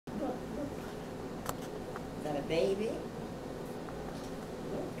baby.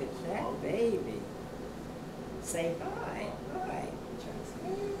 Look at that baby. Say hi. Hi.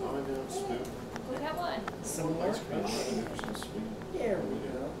 I'm gonna spoon. Look at one. Some more. There we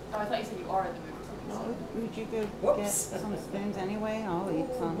go. Oh, I thought you said you are in the mood for something. Would you go Whoops. get some spoons anyway? I'll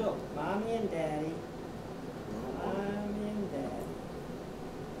eat some. Look, Mommy and Daddy. Mommy and Daddy.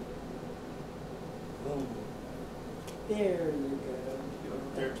 Boom. There you go.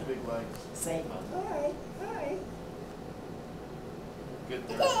 They're two big legs. Say hi. Hi. Good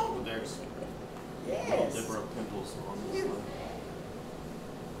there. Oh, there's little Yes. dipper of pimples on this leg.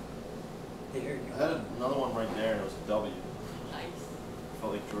 There you I go. had another one right there and it was a W. Nice.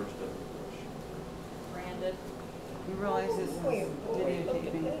 Felt like George W. Bush. Branded. You realize this is Boy, boy, look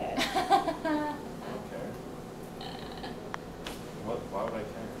videotaping. at that. I don't care. Why would I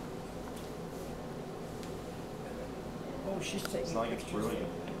care? Oh, she's taking It's not like it's pictures. brilliant.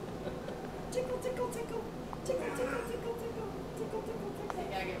 Tickle, tickle, tickle. Tickle, tickle, tickle, tickle. Tickle, tickle, tickle. Okay,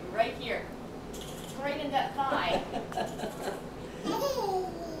 gotta get right here. Right in that thigh.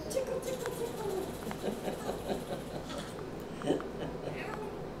 Tickle, tickle, tickle.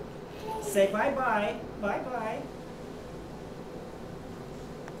 Say bye-bye. Bye-bye.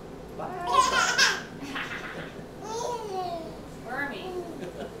 Bye. Wormy.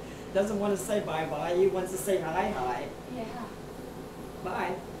 Doesn't want to say bye-bye. He wants to say hi-hi. Yeah.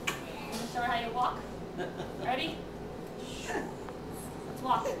 Bye. Want to show her how you walk? Ready? Let's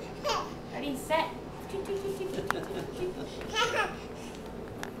walk. Ready, set.